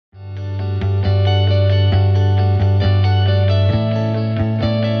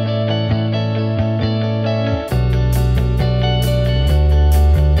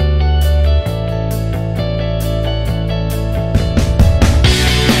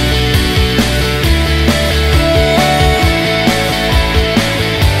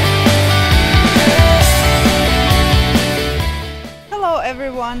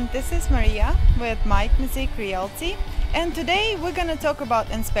this is Maria with Mike Music Realty, and today we're going to talk about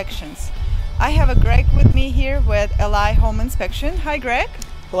inspections. I have a Greg with me here with LI Home Inspection. Hi Greg.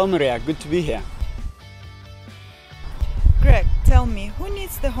 Hello Maria, good to be here. Greg, tell me, who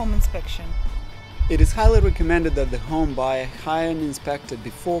needs the home inspection? It is highly recommended that the home buyer hire an inspector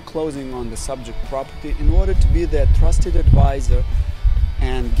before closing on the subject property in order to be their trusted advisor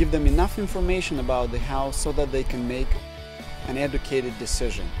and give them enough information about the house so that they can make an educated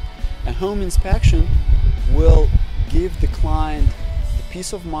decision. A home inspection will give the client the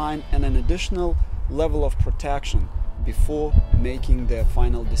peace of mind and an additional level of protection before making their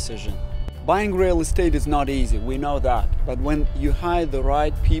final decision. Buying real estate is not easy, we know that, but when you hire the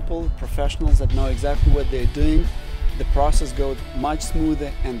right people, professionals that know exactly what they're doing, the process goes much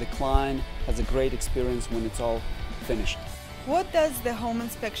smoother and the client has a great experience when it's all finished. What does the home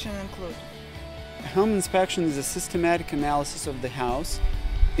inspection include? A home inspection is a systematic analysis of the house,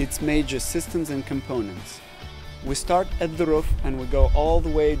 its major systems and components. We start at the roof and we go all the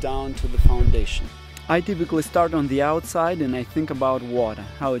way down to the foundation. I typically start on the outside and I think about water,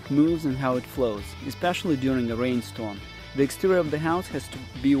 how it moves and how it flows, especially during a rainstorm. The exterior of the house has to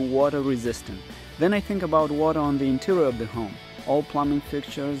be water resistant. Then I think about water on the interior of the home. All plumbing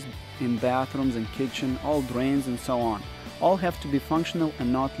fixtures in bathrooms and kitchen, all drains and so on. All have to be functional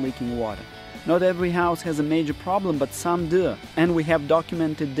and not leaking water. Not every house has a major problem, but some do. And we have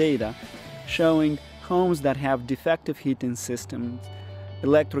documented data showing homes that have defective heating systems,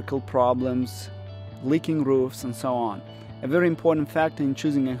 electrical problems, leaking roofs, and so on. A very important factor in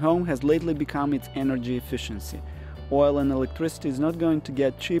choosing a home has lately become its energy efficiency. Oil and electricity is not going to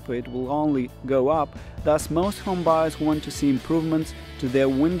get cheaper, it will only go up. Thus, most home buyers want to see improvements to their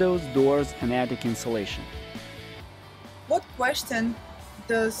windows, doors, and attic insulation. What question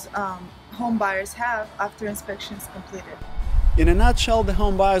does home buyers have after inspection is completed? In a nutshell, the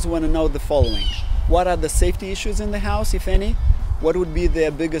home buyers want to know the following. What are the safety issues in the house, if any? What would be their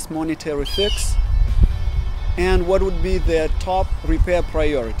biggest monetary fix? And what would be their top repair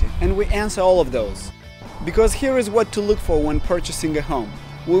priority? And we answer all of those. Because here is what to look for when purchasing a home.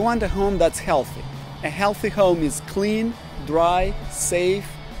 We want a home that's healthy. A healthy home is clean, dry, safe,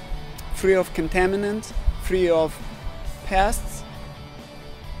 free of contaminants, free of pests,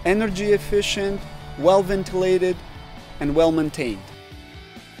 energy efficient, well ventilated, and well maintained.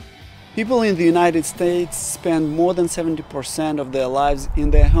 People in the United States spend more than 70% of their lives in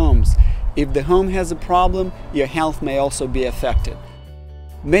their homes. If the home has a problem, your health may also be affected.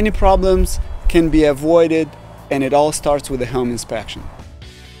 Many problems can be avoided, and it all starts with a home inspection.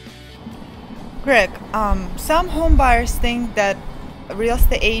 Greg, some home buyers think that a real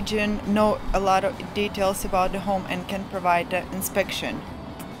estate agent know a lot of details about the home and can provide the inspection.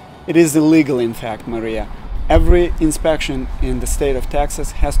 It is illegal, in fact, Maria. Every inspection in the state of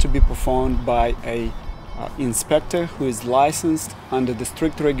Texas has to be performed by an inspector who is licensed under the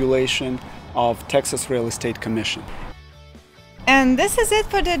strict regulation of Texas Real Estate Commission. And this is it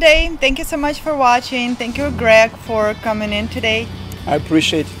for today. Thank you so much for watching. Thank you, Greg, for coming in today. I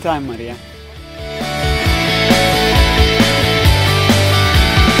appreciate your time, Maria.